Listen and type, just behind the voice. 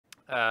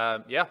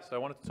So I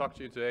wanted to talk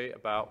to you today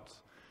about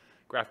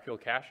GraphQL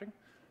caching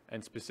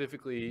and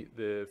specifically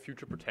the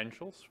future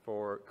potentials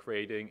for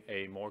creating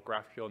a more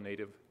GraphQL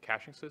native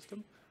caching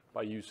system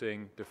by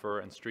using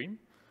defer and stream.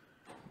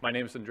 My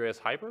name is Andreas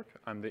Heiberg.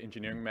 I'm the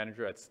engineering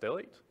manager at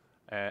Stellate,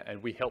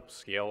 and we help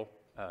scale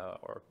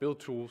or build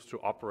tools to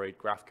operate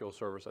GraphQL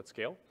servers at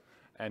scale.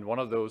 And one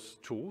of those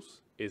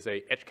tools is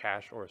a edge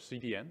cache or a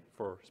CDN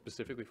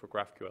specifically for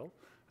GraphQL.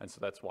 And so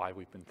that's why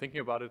we've been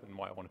thinking about it and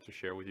why I wanted to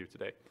share with you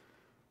today.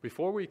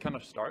 Before we kind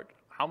of start,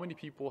 how many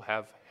people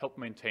have helped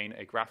maintain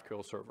a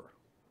GraphQL server?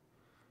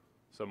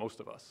 So most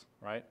of us,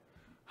 right?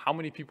 How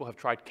many people have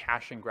tried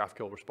caching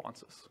GraphQL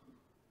responses?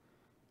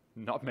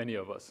 Not many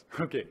of us.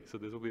 Okay, so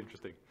this will be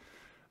interesting.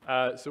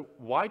 So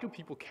why do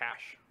people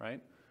cache, right?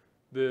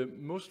 The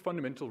most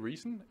fundamental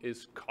reason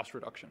is cost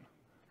reduction.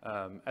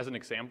 As an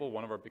example,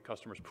 one of our big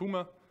customers,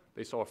 Puma,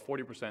 they saw a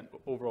 40%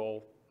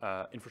 overall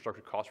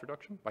infrastructure cost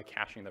reduction by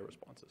caching their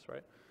responses,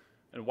 right?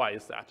 And why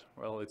is that?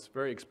 Well, it's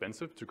very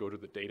expensive to go to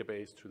the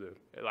database, to the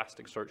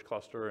Elasticsearch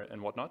cluster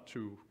and whatnot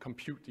to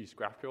compute these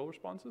GraphQL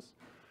responses.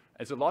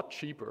 It's a lot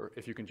cheaper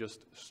if you can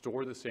just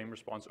store the same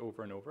response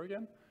over and over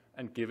again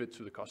and give it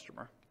to the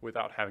customer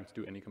without having to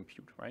do any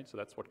compute, right? So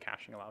that's what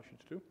caching allows you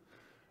to do.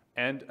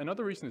 And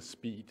another reason is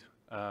speed.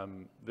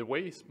 The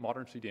way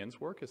modern CDNs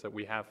work is that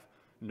we have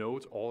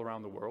nodes all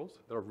around the world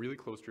that are really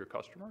close to your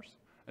customers.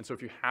 And so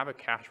if you have a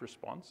cache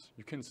response,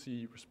 you can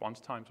see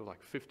response times of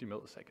like 50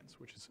 milliseconds,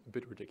 which is a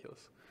bit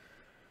ridiculous.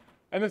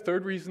 And the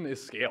third reason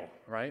is scale,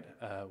 right?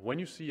 When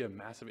you see a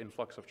massive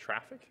influx of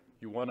traffic,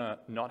 you want to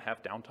not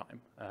have downtime.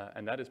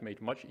 And that is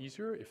made much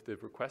easier if the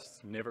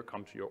requests never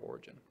come to your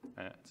origin.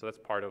 So that's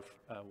part of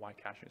why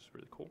caching is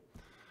really cool.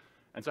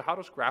 And so how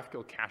does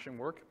GraphQL caching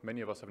work? Many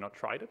of us have not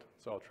tried it,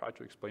 so I'll try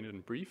to explain it in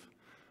brief.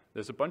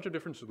 There's a bunch of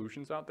different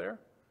solutions out there,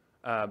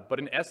 but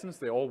in essence,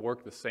 they all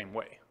work the same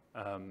way.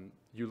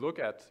 You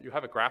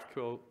have a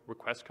GraphQL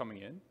request coming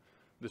in.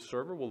 The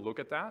server will look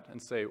at that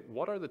and say,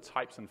 what are the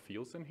types and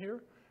fields in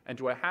here? And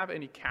do I have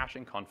any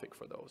caching config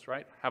for those,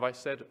 right? Have I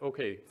said,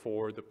 okay,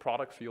 for the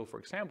product field, for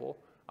example,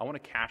 I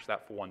want to cache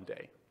that for 1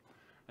 day.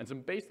 And so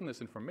based on this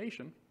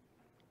information,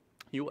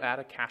 you'll add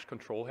a cache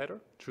control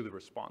header to the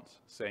response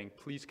saying,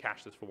 please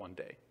cache this for 1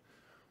 day.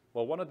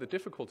 Well, one of the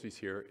difficulties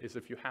here is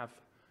if you have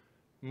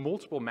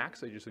multiple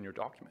max ages in your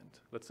document.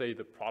 Let's say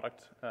the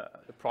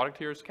product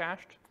here is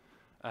cached,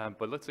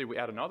 but let's say we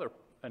add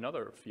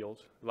another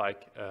field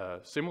like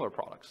similar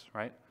products,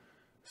 right?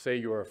 Say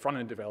you're a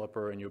front-end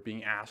developer and you're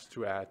being asked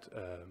to add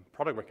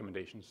product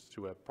recommendations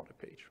to a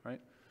product page, right?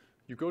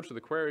 You go to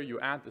the query, you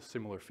add the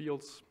similar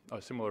fields,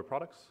 similar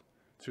products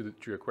to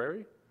your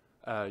query.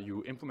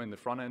 You implement the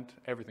front end,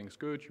 everything's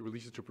good. You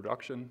release it to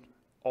production,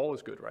 all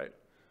is good, right?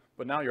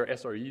 But now your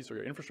SREs or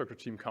your infrastructure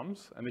team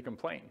comes and they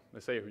complain.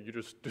 They say, you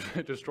just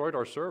destroyed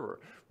our server.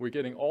 We're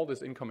getting all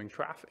this incoming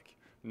traffic.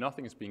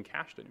 Nothing is being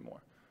cached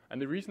anymore.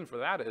 And the reason for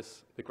that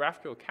is the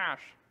GraphQL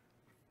cache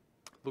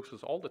looks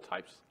at all the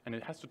types, and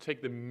it has to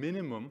take the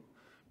minimum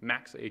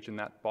max age in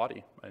that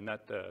body, in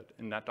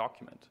that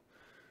document,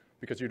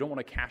 because you don't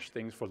want to cache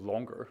things for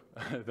longer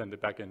than the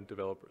backend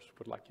developers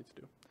would like you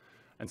to do.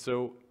 And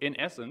so, in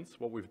essence,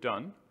 what we've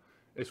done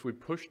is we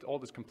pushed all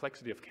this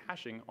complexity of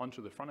caching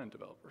onto the front-end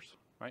developers,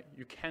 right?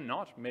 You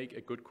cannot make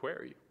a good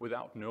query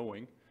without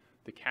knowing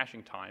the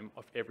caching time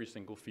of every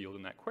single field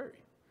in that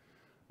query.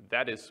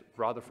 That is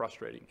rather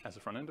frustrating as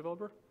a front-end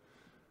developer.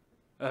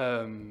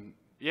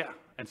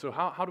 And so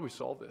how do we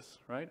solve this,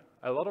 right?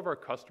 A lot of our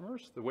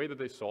customers, the way that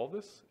they solve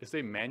this is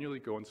they manually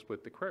go and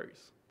split the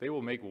queries. They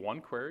will make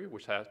one query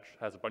which has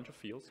a bunch of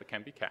fields that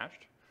can be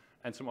cached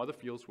and some other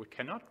fields which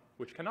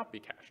cannot be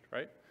cached,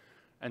 right?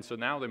 And so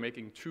now they're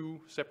making two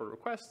separate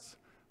requests,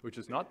 which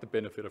is not the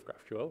benefit of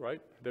GraphQL,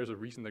 right? There's a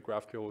reason that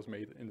GraphQL was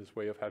made in this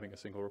way of having a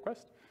single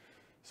request.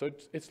 So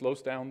it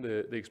slows down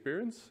the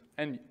experience,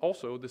 and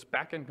also this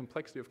back-end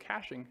complexity of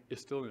caching is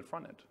still in the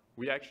front end.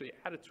 We actually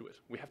added to it.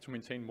 We have to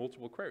maintain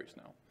multiple queries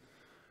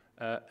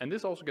now. And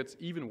this also gets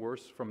even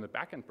worse from the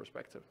back-end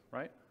perspective,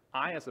 right?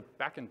 I, as a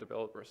back-end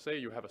developer, say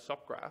you have a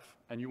subgraph,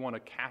 and you want to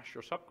cache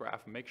your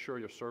subgraph and make sure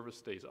your service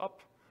stays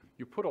up.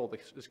 You put all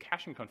this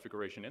caching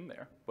configuration in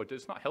there, but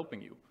it's not helping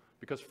you,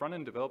 because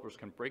front-end developers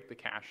can break the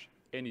cache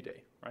any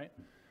day, right?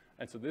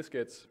 And so this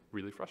gets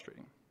really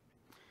frustrating.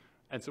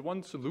 And so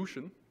one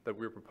solution that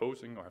we're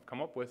proposing or have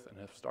come up with and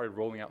have started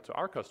rolling out to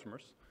our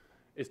customers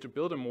is to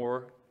build a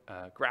more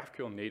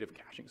GraphQL native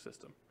caching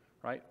system,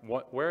 right?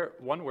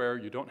 One where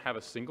you don't have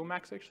a single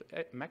max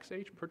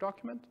age per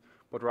document,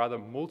 but rather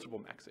multiple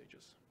max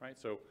ages, right?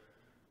 So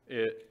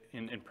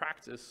in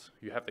practice,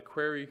 you have the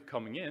query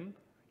coming in,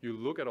 you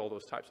look at all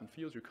those types and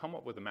fields, you come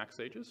up with the max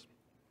ages,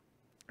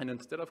 and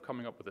instead of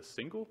coming up with a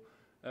single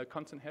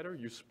content header,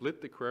 you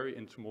split the query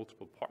into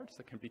multiple parts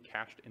that can be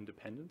cached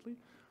independently,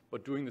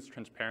 but doing this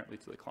transparently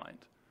to the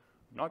client.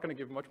 I'm not going to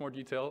give much more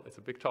detail, it's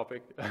a big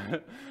topic,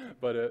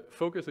 but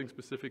focusing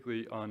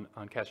specifically on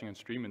caching and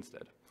stream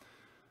instead.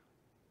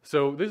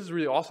 So this is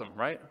really awesome,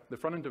 right? The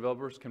front-end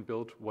developers can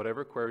build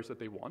whatever queries that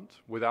they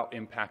want without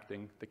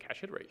impacting the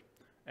cache hit rate.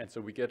 And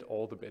so we get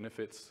all the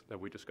benefits that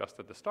we discussed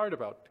at the start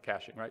about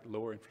caching, right?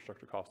 Lower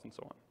infrastructure costs and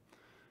so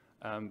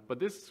on. But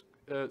this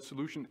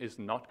solution is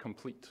not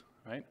complete,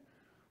 right?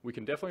 We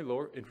can definitely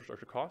lower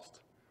infrastructure costs,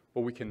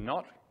 but we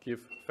cannot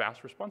give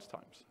fast response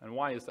times. And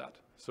why is that?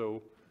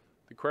 So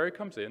the query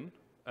comes in,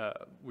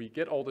 we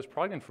get all this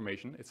product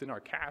information, it's in our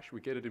cache,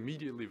 we get it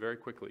immediately very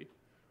quickly,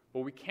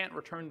 but we can't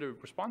return the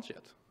response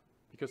yet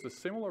because the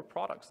similar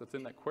products that's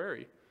in that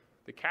query,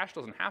 the cache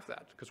doesn't have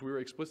that because we were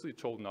explicitly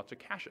told not to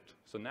cache it.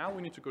 So now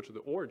we need to go to the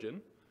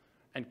origin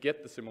and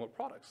get the similar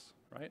products,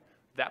 right?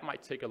 That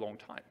might take a long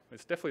time.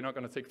 It's definitely not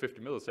going to take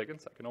 50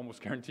 milliseconds. I can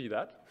almost guarantee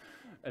that.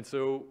 And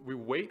so we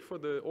wait for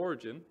the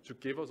origin to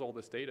give us all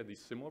this data,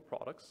 these similar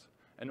products,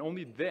 and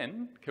only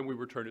then can we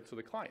return it to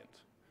the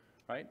client,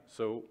 right?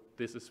 So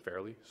this is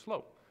fairly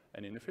slow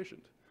and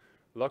inefficient.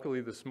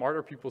 Luckily, the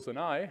smarter people than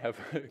I have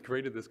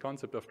created this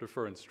concept of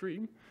defer and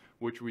stream,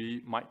 which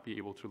we might be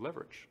able to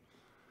leverage.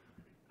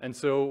 And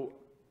so,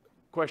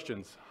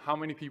 questions. How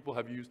many people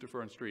have used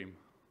defer and stream?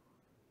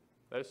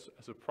 That's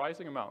a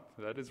surprising amount.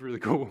 That is really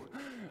cool.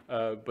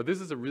 But this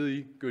is a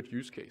really good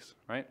use case,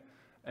 right?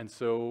 And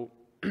so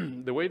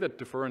the way that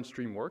defer and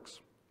stream works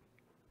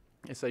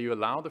is that you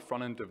allow the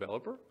front-end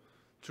developer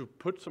to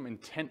put some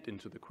intent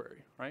into the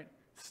query, right?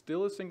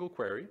 Still a single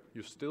query.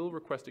 You're still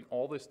requesting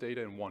all this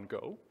data in one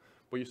go,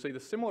 but you say the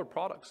similar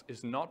products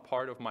is not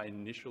part of my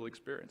initial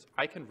experience.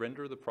 I can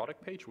render the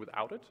product page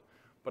without it,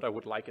 but I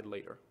would like it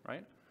later,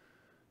 right?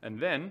 And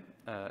then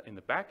in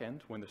the back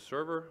end, when the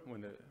server,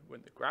 when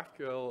the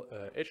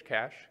GraphQL edge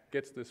cache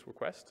gets this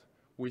request,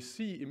 we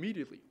see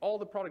immediately all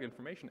the product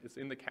information is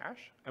in the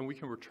cache, and we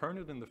can return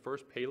it in the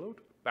first payload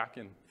back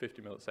in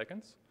 50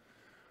 milliseconds.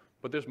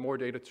 But there's more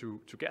data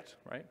to get,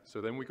 right? So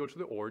then we go to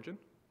the origin,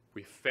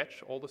 we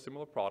fetch all the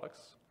similar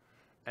products,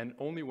 and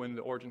only when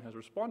the origin has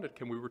responded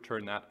can we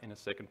return that in a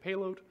second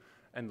payload.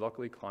 And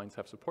luckily, clients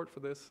have support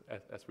for this.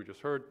 As we just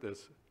heard,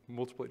 there's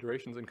multiple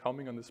iterations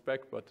incoming on the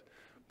spec, but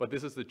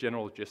this is the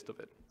general gist of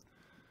it.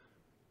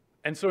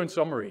 And so in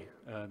summary,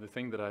 the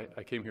thing that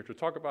I came here to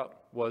talk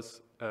about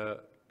was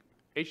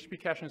HTTP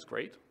caching is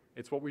great.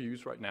 It's what we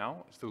use right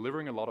now. It's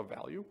delivering a lot of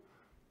value,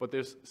 but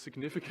there's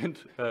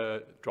significant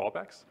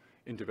drawbacks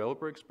in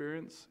developer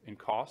experience, in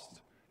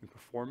cost, in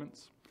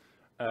performance.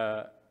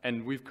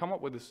 And we've come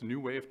up with this new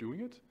way of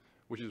doing it,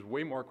 which is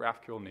way more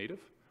GraphQL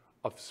native,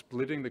 of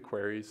splitting the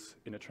queries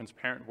in a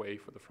transparent way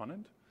for the front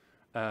end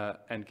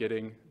and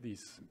getting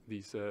these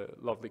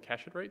lovely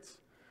cache hit rates.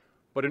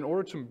 But in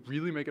order to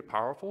really make it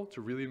powerful,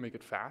 to really make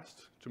it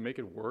fast, to make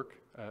it work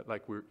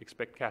like we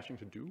expect caching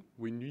to do,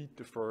 we need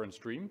defer and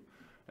stream.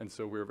 And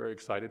so we're very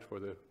excited for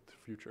the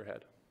future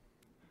ahead.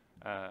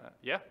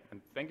 Yeah,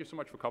 and thank you so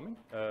much for coming.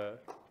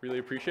 Really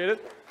appreciate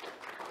it.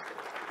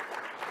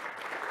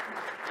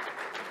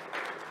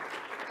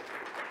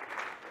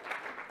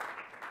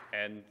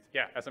 And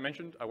yeah, as I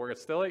mentioned, I work at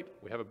Stellate.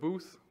 We have a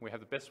booth. We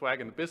have the best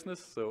swag in the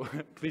business, so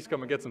please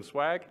come and get some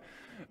swag.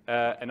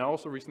 And I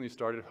also recently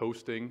started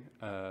hosting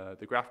the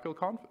GraphQL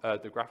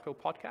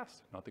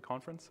podcast, not the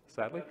conference,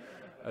 sadly,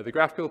 the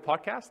GraphQL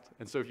podcast.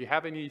 And so if you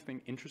have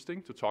anything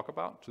interesting to talk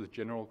about to the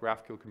general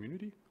GraphQL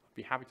community, I'd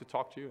be happy to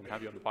talk to you and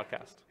have you on the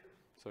podcast.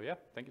 So yeah,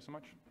 thank you so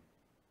much.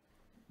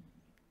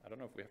 I don't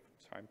know if we have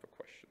time for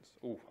questions.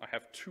 Oh, I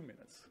have 2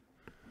 minutes.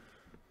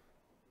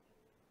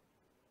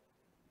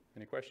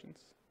 Any questions?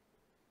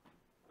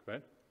 Go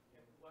ahead.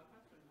 One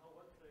question,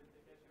 what's the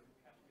implication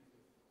of cache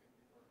misses?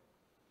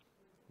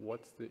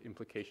 What's the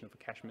implication of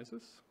cache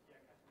misses? Yeah,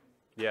 cache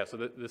misses. Yeah, so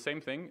the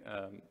same thing.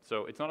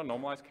 So it's not a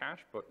normalized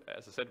cache, but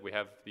as I said, we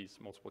have these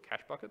multiple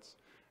cache buckets.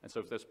 And so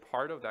if there's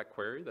part of that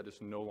query that is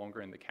no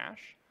longer in the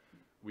cache,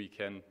 we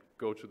can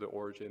go to the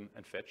origin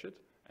and fetch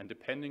it. And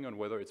depending on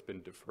whether it's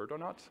been deferred or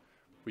not,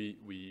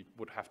 we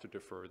would have to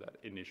defer that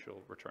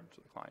initial return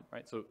to the client,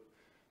 right? So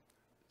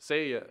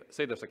say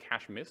there's a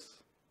cache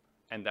miss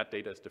and that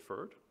data is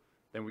deferred,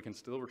 then we can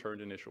still return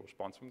the initial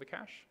response from the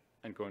cache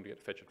and go and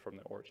fetch it from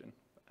the origin,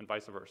 and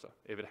vice versa.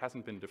 If it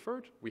hasn't been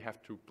deferred, we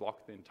have to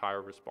block the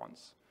entire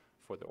response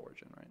for the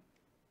origin, right?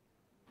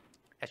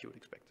 As you would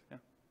expect, yeah.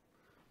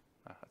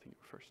 I think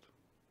you were first.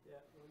 Yeah,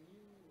 when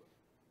you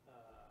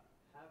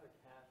have a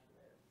cache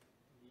miss,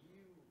 do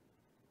you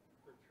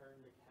return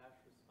the cache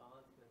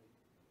response and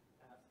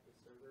ask the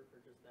server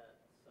for just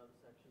that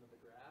subsection of the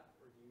graph,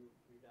 or do you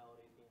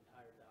revalidate the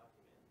entire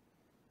document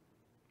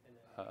and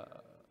then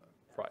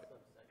that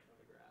subsection of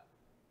the graph?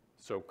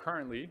 So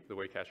currently, the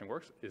way caching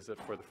works is that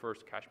for the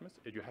first cache miss,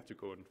 you have to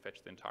go and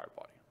fetch the entire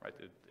body, right?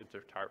 It's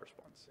the entire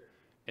response. Sure.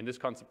 In this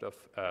concept of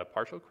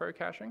partial query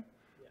caching,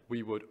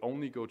 we would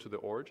only go to the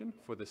origin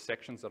for the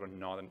sections that are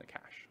not in the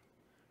cache,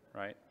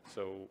 right?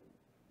 So,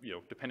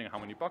 depending on how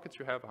many buckets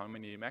you have, how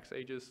many max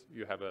ages,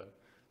 you have a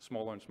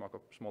smaller and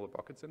smaller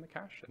buckets in the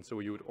cache, and so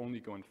you would only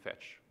go and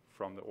fetch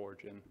from the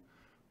origin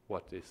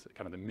what is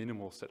kind of the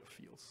minimal set of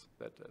fields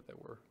that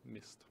were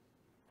missed.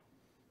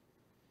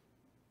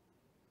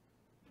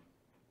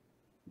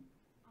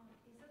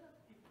 Instead of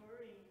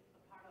deferring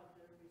a part of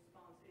the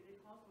response, is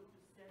it possible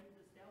to send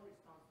the stale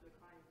response to the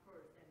client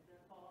first and then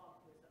follow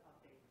up with the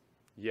update?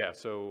 Yeah,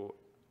 so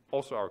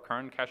also our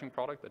current caching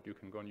product that you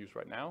can go and use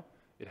right now,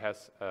 it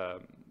has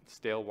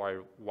stale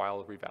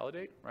while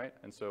revalidate, right?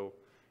 And so,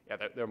 yeah,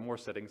 there are more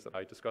settings that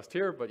I discussed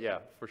here, but yeah,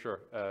 for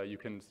sure, you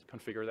can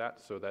configure that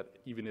so that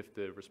even if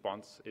the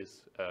response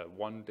is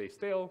 1 day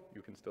stale,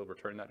 you can still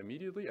return that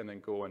immediately and then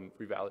go and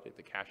revalidate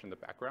the cache in the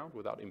background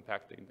without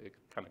impacting the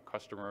kind of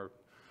customer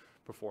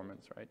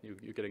performance, right?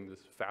 You're getting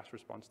this fast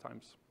response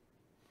times.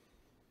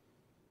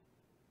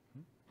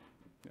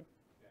 Yeah.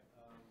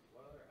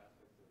 What other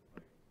aspects of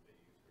like they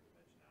use for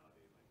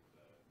dimensionality,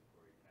 like the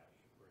query cache,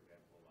 for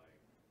example, like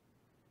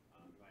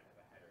you might have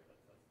a header that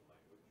sets the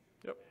language.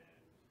 Yep.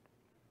 And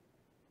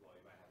well,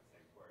 you might have the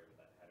same query,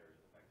 but that header is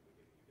effectively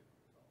giving you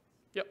different results.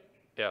 Yep.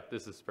 Yeah,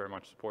 this is very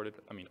much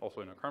supported. I mean, also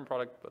in our current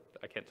product, but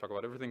I can't talk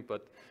about everything.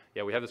 But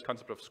yeah, we have this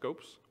concept of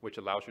scopes, which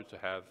allows you to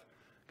have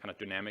kind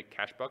of dynamic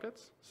cache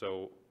buckets.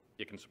 So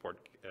you can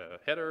support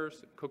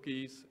headers,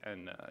 cookies,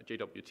 and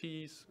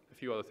JWTs, a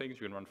few other things.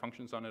 You can run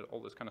functions on it,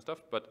 all this kind of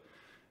stuff. But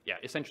yeah,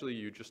 essentially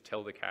you just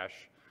tell the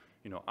cache,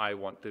 you know, I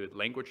want the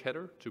language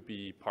header to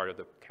be part of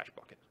the cache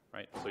bucket,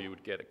 right? So you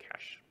would get a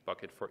cache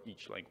bucket for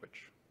each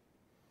language.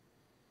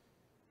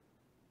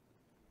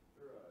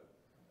 For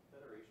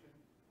federation,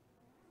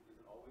 does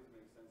it always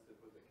make sense to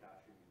put the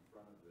caching in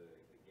front of the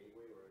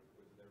gateway, or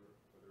were there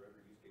ever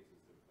use cases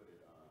to put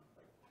it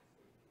like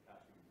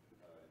caching in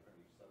front of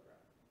each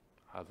subgraph?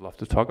 I'd love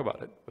to talk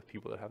about it with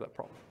people that have that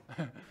problem.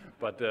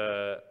 But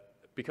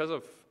because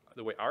of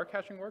the way our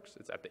caching works,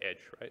 it's at the edge,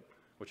 right?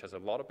 Which has a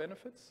lot of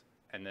benefits.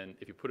 And then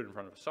if you put it in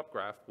front of a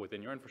subgraph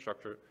within your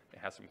infrastructure, it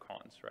has some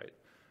cons, right?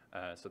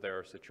 So there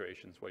are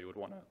situations where you would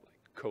want to like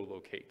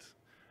co-locate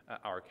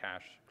our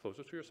cache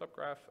closer to your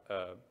subgraph,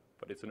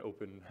 but it's an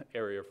open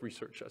area of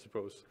research, I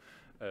suppose.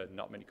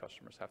 Not many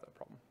customers have that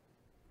problem.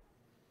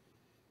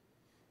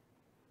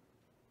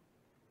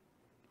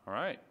 All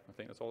right, I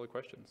think that's all the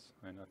questions.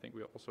 And I think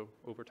we're also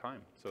over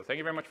time. So thank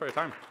you very much for your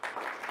time.